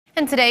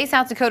And today,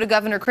 South Dakota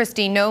Governor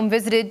Kristi Noem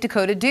visited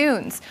Dakota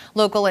Dunes.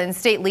 Local and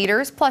state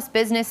leaders, plus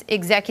business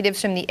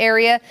executives from the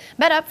area,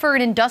 met up for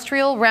an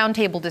industrial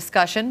roundtable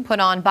discussion put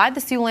on by the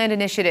Siouxland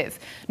Initiative.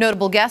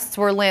 Notable guests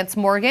were Lance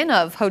Morgan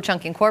of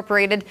Ho-Chunk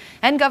Incorporated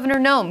and Governor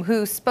Noem,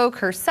 who spoke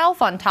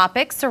herself on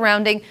topics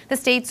surrounding the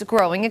state's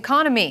growing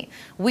economy.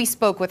 We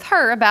spoke with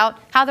her about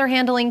how they're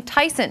handling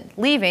Tyson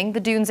leaving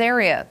the Dunes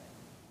area.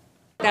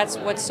 That's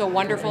what's so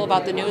wonderful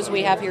about the news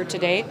we have here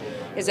today,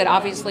 is that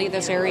obviously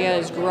this area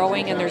is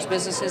growing and there's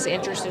businesses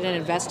interested in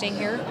investing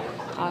here.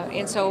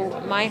 And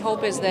so my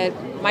hope is that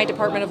my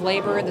Department of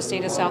Labor in the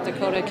state of South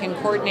Dakota can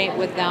coordinate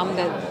with them,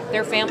 that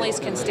their families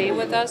can stay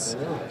with us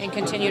and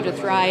continue to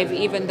thrive,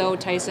 even though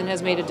Tyson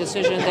has made a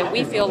decision that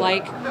we feel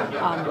like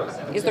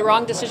is the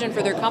wrong decision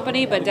for their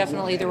company, but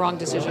definitely the wrong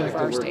decision for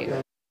our state.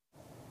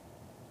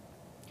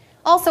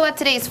 Also at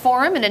today's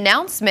forum, an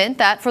announcement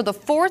that for the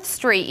 4th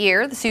straight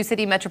year, the Sioux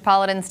City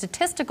Metropolitan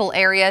Statistical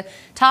Area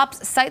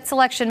tops Site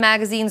Selection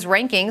Magazine's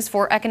rankings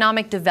for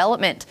economic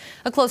development.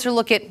 A closer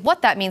look at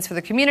what that means for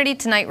the community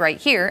tonight right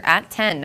here at 10.